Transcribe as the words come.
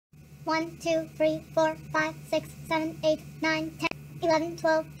1, 2, 3, 4, 5, 6, 7, 8, 9, 10, 11,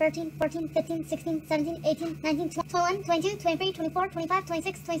 12, 13, 14, 15, 16, 17, 18, 19, 20, 21, 22, 23, 24, 25,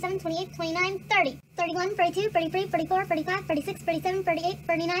 26, 27, 28, 29, 30, 31, 32, 33, 34, 35, 36, 37, 38,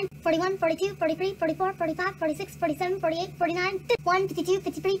 39, 41, 42, 43, 44, 45, 46, 47, 48, 49, 51, 52,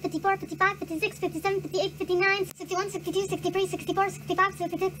 53, 54, 55, 56, 57, 58, 59, 61, 62, 63, 64, 65,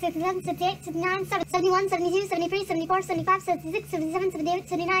 66, 67, 68, 69, 71, 72, 73, 74, 75, 76, 77, 78,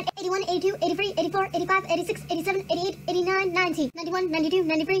 79, 81, 82, 83, 84, 85, 86, 87, 88, 89, 90, 91, 92,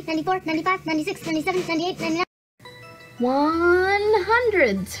 93, 94, 95, 96, 97, 98, 99.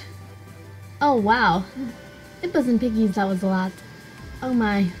 100! Oh wow. It wasn't piggies, that was a lot. Oh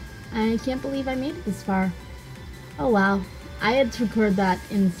my. I can't believe I made it this far. Oh wow. I had to record that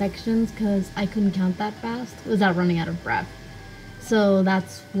in sections because I couldn't count that fast without running out of breath. So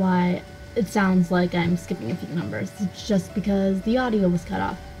that's why it sounds like I'm skipping a few numbers. It's just because the audio was cut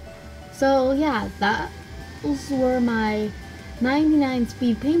off. So yeah, those were my 99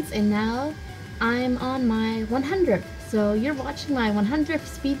 speed paints, and now I'm on my 100th. So you're watching my 100th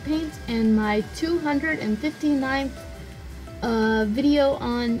speed paint and my 259th video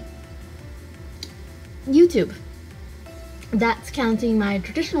on YouTube. That's counting my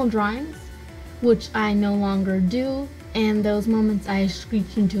traditional drawings, which I no longer do, and those moments I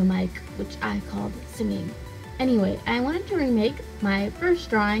screeched into a mic, which I called singing. Anyway, I wanted to remake my first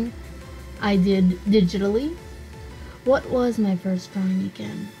drawing I did digitally. What was my first drawing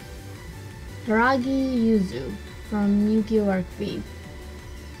again? Hiragi Yuzu from Yu-Gi-Oh! Arc V.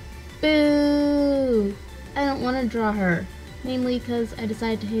 Boo! I don't want to draw her, mainly because I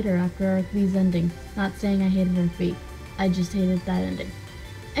decided to hate her after Arc V's ending. Not saying I hated Arc V, I just hated that ending.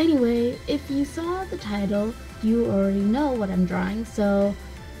 Anyway, if you saw the title, you already know what I'm drawing, so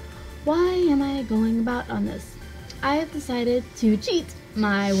why am I going about on this? I have decided to cheat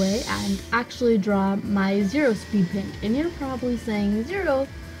my way and actually draw my 0 speed paint, and you're probably saying, 0?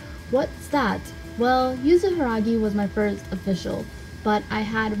 What's that? Well, Yuzu Hiragi was my first official, but I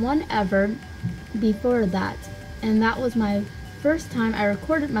had one ever before that, and that was my first time I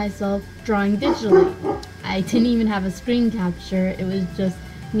recorded myself drawing digitally. I didn't even have a screen capture, it was just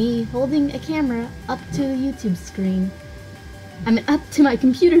me holding a camera up to the YouTube screen. I mean, up to my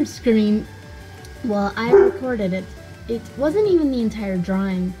computer screen while I recorded it. It wasn't even the entire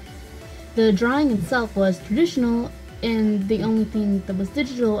drawing. The drawing itself was traditional, and the only thing that was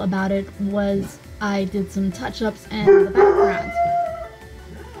digital about it was I did some touch-ups and the background.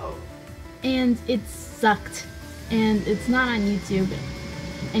 And it sucked. And it's not on YouTube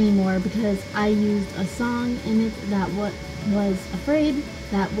anymore because I used a song in it that was afraid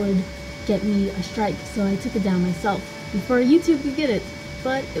that would get me a strike, so I took it down myself before YouTube could get it.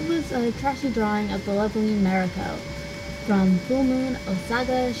 But it was a trashy drawing of the lovely Merisu from Full Moon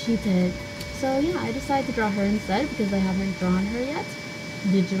Sagashite. So yeah, I decided to draw her instead because I haven't drawn her yet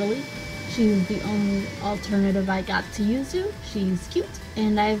digitally. She's the only alternative I got to Yuzu. She's cute,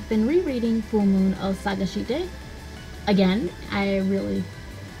 and I've been rereading Full Moon Sagashite again. I really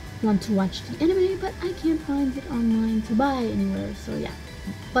want to watch the anime, but I can't find it online to buy anywhere, so yeah.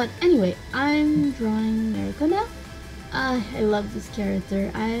 But anyway, I'm drawing Merisu now. I love this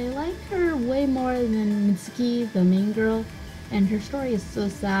character. I like her way more than Mitsuki, the main girl, and her story is so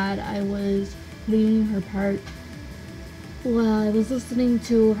sad. I was reading her part while I was listening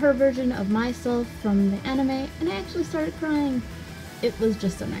to her version of myself from the anime, and I actually started crying. It was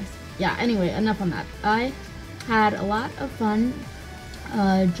just so nice. Yeah, anyway, enough on that. I had a lot of fun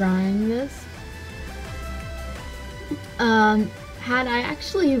drawing this. Had I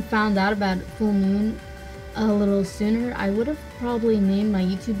actually found out about Full Moon a little sooner, I would have probably named my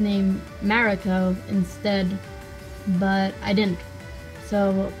YouTube name Mariko instead, but I didn't.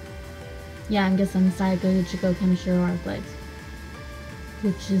 So yeah, I guess I'm Sayako Ichiko Kenshiro Arclight,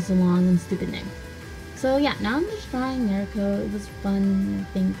 which is a long and stupid name. So yeah, now I'm just drawing Merisu. It was fun,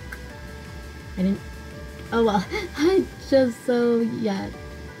 I think. I didn't... Oh well,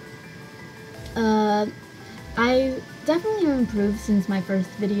 I definitely improved since my first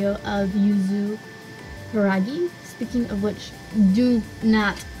video of Yuzu Hiragi. Speaking of which, do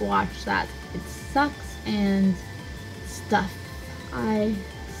not watch that. It sucks and stuff. I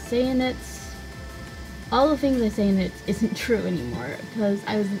say in it, all the things I say in it isn't true anymore because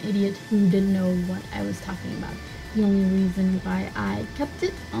I was an idiot who didn't know what I was talking about. The only reason why I kept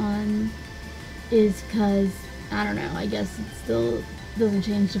it on is because, I don't know, I guess it still doesn't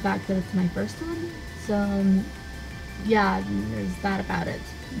change the fact that it's my first one. So yeah, there's that about it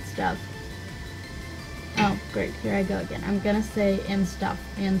and stuff. Oh, great, here I go again. I'm gonna say and stuff.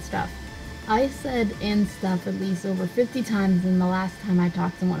 I said and stuff at least over 50 times in the last time I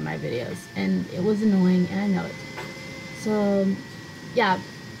talked in one of my videos, and it was annoying, and I know it. So, yeah,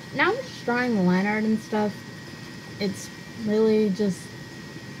 now I'm just drawing the line art and stuff. It's really just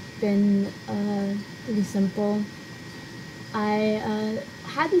been pretty simple. I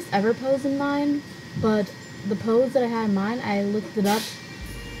had this ever pose in mind, but the pose that I had in mind, I looked it up,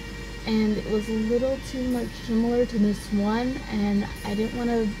 and it was a little too much similar to this one, and I didn't want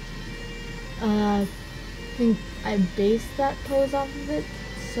to think I based that pose off of it.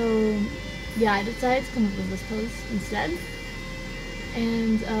 So yeah, I decided to come up with this pose instead.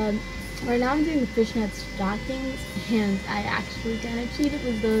 And right now I'm doing the fishnet stockings, and I actually kind of cheated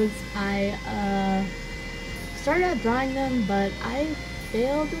with those. I started out drawing them, but I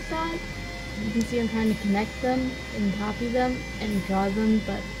failed with that. You can see I'm trying to connect them and copy them and draw them,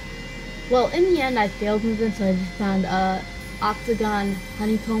 but well, in the end I failed with it, so I just found a octagon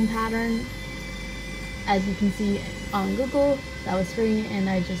honeycomb pattern, as you can see on Google, that was free, and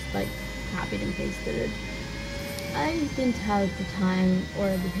I just like copied and pasted it. I didn't have the time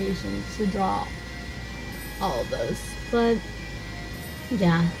or the patience to draw all of those, but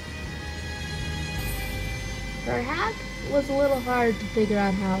yeah. Her hat was a little hard to figure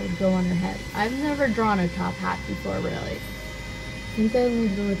out how it would go on her head. I've never drawn a top hat before, really. I think I only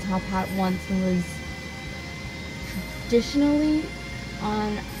drew a top hat once, and was traditionally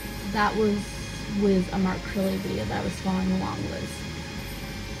on, that was with a Mark Curley video that I was following along with,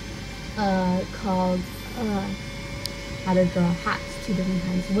 called How to Draw Hats 2 Different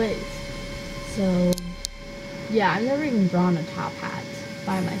Kinds of Ways. So yeah, I've never even drawn a top hat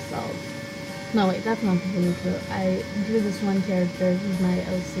by myself. No wait, that's not completely true. I drew this one character who's my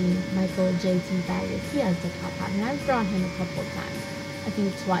OC, Michael J.T. Baggett. He has the top hat, and I've drawn him a couple of times. I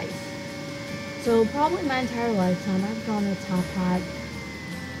think twice. So probably my entire lifetime I've drawn a top hat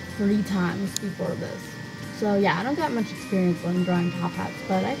 3 times before this. So yeah, I don't got much experience on drawing top hats,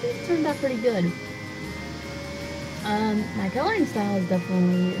 but I think it turned out pretty good. My coloring style has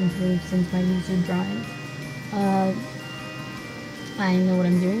definitely improved since my YouTube drawing. I know what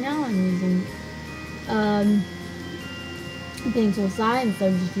I'm doing now. I'm using Paint Tool Sai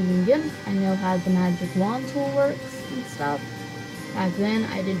instead of just using GIMP. I know how the magic wand tool works and stuff. Back then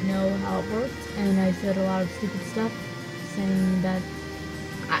I didn't know how it worked, and I said a lot of stupid stuff, saying that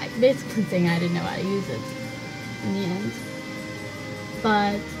basically saying I didn't know how to use it in the end.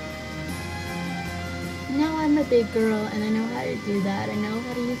 But now I'm a big girl and I know how to do that. I know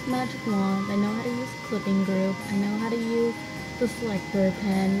how to use the magic wand, I know how to use the clipping group, I know how to use the selector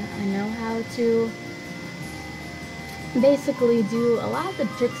pen, I know how to basically do a lot of the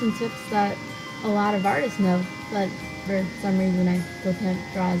tricks and tips that a lot of artists know, but for some reason I still can't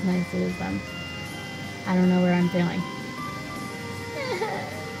draw as nicely as them. I don't know where I'm failing.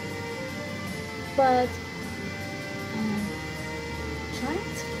 But trying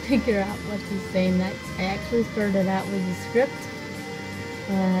to figure out what to say next. I actually started out with a script,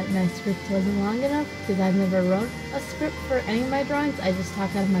 but my script wasn't long enough because I've never wrote a script for any of my drawings. I just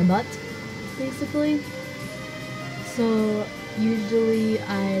talk out of my butt, basically. So usually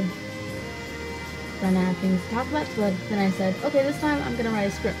I run out of things to talk about, but then I said, okay, this time I'm gonna write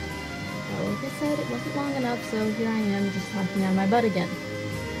a script. So like I said, it wasn't long enough, so here I am just talking out of my butt again.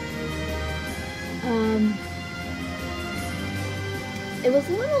 It was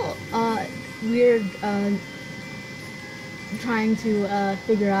a little weird trying to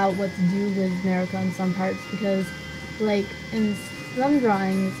figure out what to do with Meriko in some parts, because like in some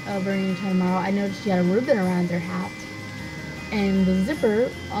drawings of Arina Tanemura, I noticed she had a ribbon around her hat, and the zipper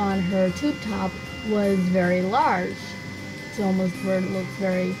on her tube top was very large, to almost where it looks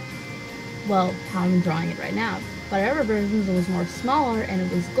very, well, how I'm drawing it right now. But other versions it was more smaller and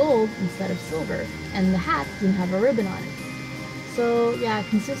it was gold instead of silver, and the hat didn't have a ribbon on it. So yeah,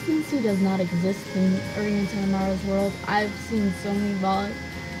 consistency does not exist in Arina Tanemura's world. I've seen so many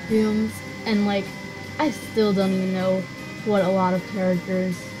volumes, and like, I still don't even know what a lot of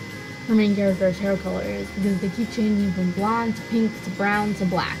characters, her main character's hair color is, because they keep changing from blonde to pink to brown to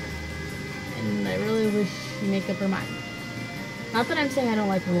black. And I really wish she'd make up her mind. Not that I'm saying I don't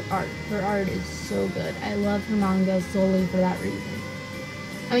like her art. Her art is so good. I love her manga solely for that reason.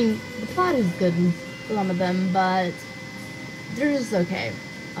 I mean, the plot is good in some of them, but they're just okay.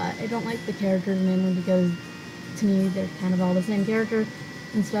 I don't like the characters mainly because, to me, they're kind of all the same character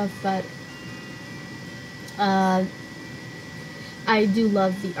and stuff, but I do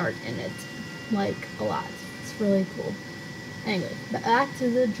love the art in it, like, a lot. It's really cool. Anyway, back to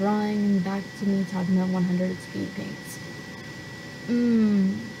the drawing and back to me talking about 100 speed paints.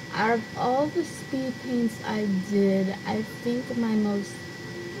 Out of all the speed paints I did, I think my most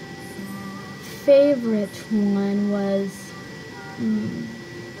favorite one was,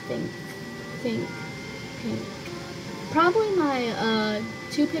 think. Probably my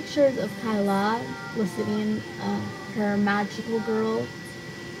 2 pictures of Kyla was sitting in her magical girl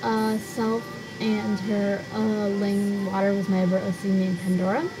self, and her laying water was my OC named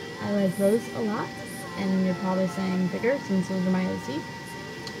Pandora. I like those a lot, and you're probably saying bigger since those are my OC.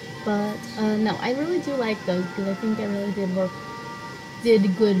 But no, I really do like those because I think I really did a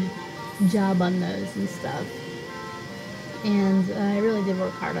good job on those and stuff. And I really did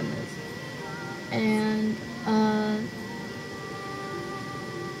work hard on those. And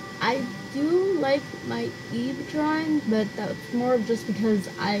I do like my Eve drawing, but that's more just because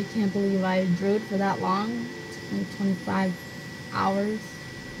I can't believe I drew it for that long. It took me 25 hours.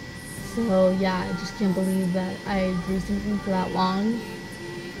 So yeah, I just can't believe that I drew something for that long.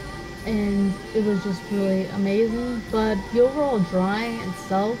 And it was just really amazing. But the overall drawing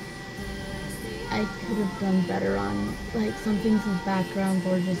itself, I could have done better on. Like, some things in the background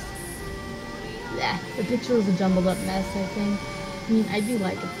were just, the picture was a jumbled up mess, I think. I mean, I do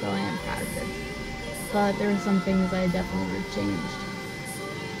like it, so I am proud of it. But there were some things I definitely would have changed.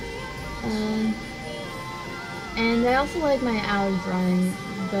 And I also like my Ao drawing,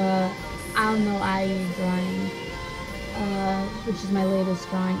 the Ao no Ai drawing, which is my latest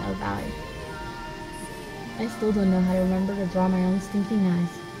drawing of Ai. I still don't know how to remember to draw my own stinking eyes.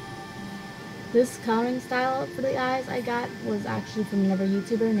 This coloring style for the eyes I got was actually from another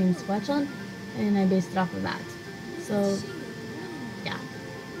YouTuber named Swordland, and I based it off of that. So, yeah.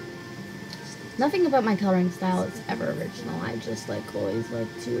 Nothing about my coloring style is ever original. I just always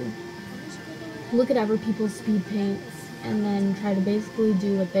like to look at other people's speed paints and then try to basically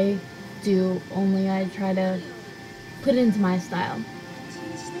do what they do, only I try to put it into my style.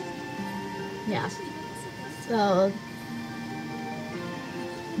 Yeah. So,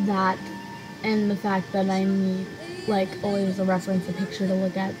 that, and the fact that I need, always a reference, a picture to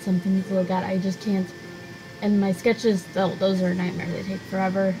look at, something to look at, I just can't. And my sketches, those are a nightmare. They take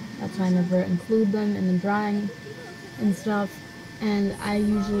forever. That's why I never include them in the drawing and stuff. And I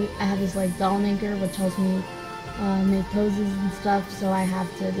have this, doll maker, which helps me make poses and stuff, so I have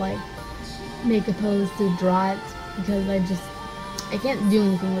to, make a pose to draw it, because I can't do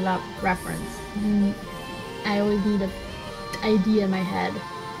anything without reference. I always need an idea in my head,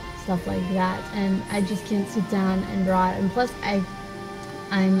 stuff like that, and I just can't sit down and draw it. And plus,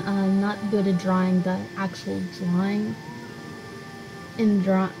 I'm not good at drawing the actual drawing in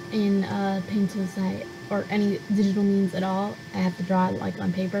Paint Tool site or any digital means at all. I have to draw it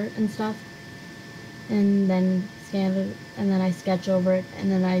on paper and stuff, and then scan it, and then I sketch over it, and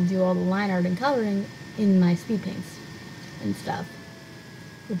then I do all the line art and coloring in my speed paints and stuff,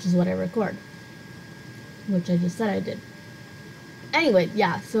 which is what I record, which I just said I did. Anyway,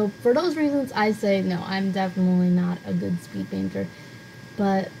 yeah, so for those reasons, I say no, I'm definitely not a good speed painter,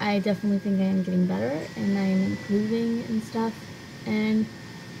 but I definitely think I am getting better, and I am improving and stuff, and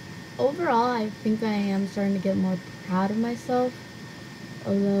overall, I think I am starting to get more proud of myself,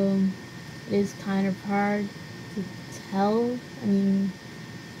 although it is kind of hard to tell, and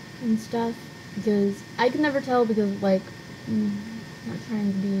stuff, because I can never tell, because, not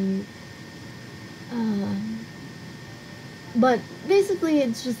trying to be, but basically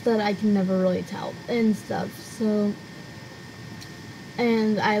it's just that I can never really tell and stuff, so,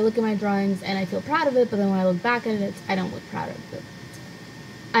 and I look at my drawings and I feel proud of it, but then when I look back at it, I don't look proud of it.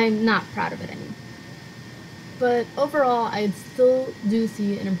 I'm not proud of it anymore. But overall, I still do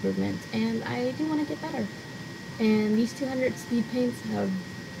see an improvement, and I do want to get better. And these 200 speed paints have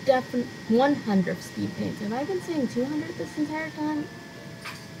 100 speed paints. Have I been saying 200 this entire time?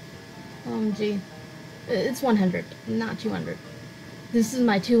 Gee. It's 100, not 200. This is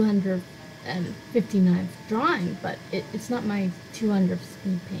my 259th drawing, but it's not my 200th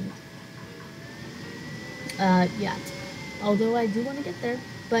speed paint. Yet. Although I do want to get there.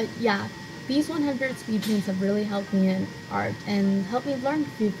 But yeah, these 100 speed paints have really helped me in art and helped me learn a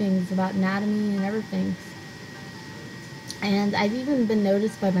few things about anatomy and everything. And I've even been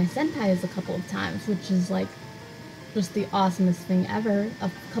noticed by my senpais a couple of times, which is just the awesomest thing ever.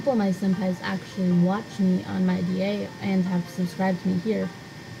 A couple of my senpais actually watch me on my DA and have subscribed to me here.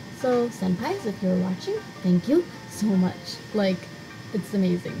 So senpais, if you're watching, thank you so much. It's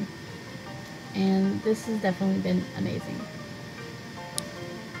amazing. And this has definitely been amazing.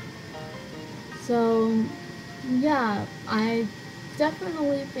 So, yeah, I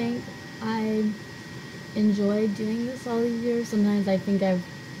definitely think I enjoyed doing this all these years. Sometimes I think I've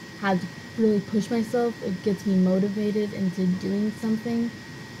had to really push myself. It gets me motivated into doing something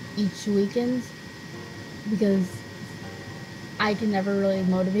each weekend, because I can never really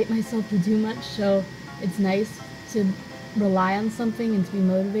motivate myself to do much, so it's nice to rely on something and to be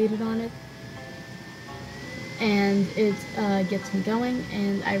motivated on it. And it gets me going,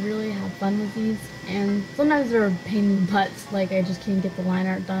 and I really have fun with these. And sometimes they're a pain in the butt, like I just can't get the line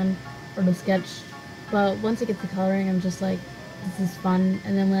art done or the sketch. But once I get the coloring, I'm just like, this is fun.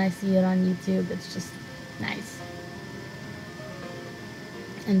 And then when I see it on YouTube, it's just nice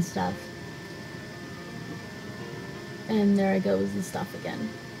and stuff. And there I go with the stuff again.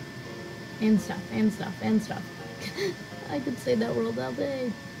 And stuff, and stuff, and stuff. I could say that word all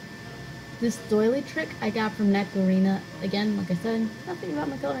day. This doily trick I got from Arina. Again, like I said, nothing about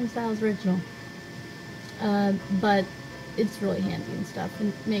my coloring style is original. But it's really handy and stuff,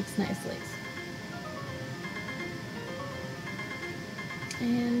 and makes nice lace.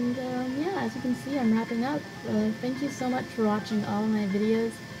 And yeah, as you can see, I'm wrapping up. Thank you so much for watching all of my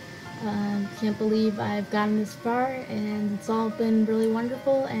videos. Can't believe I've gotten this far, and it's all been really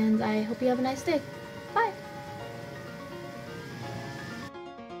wonderful, and I hope you have a nice day.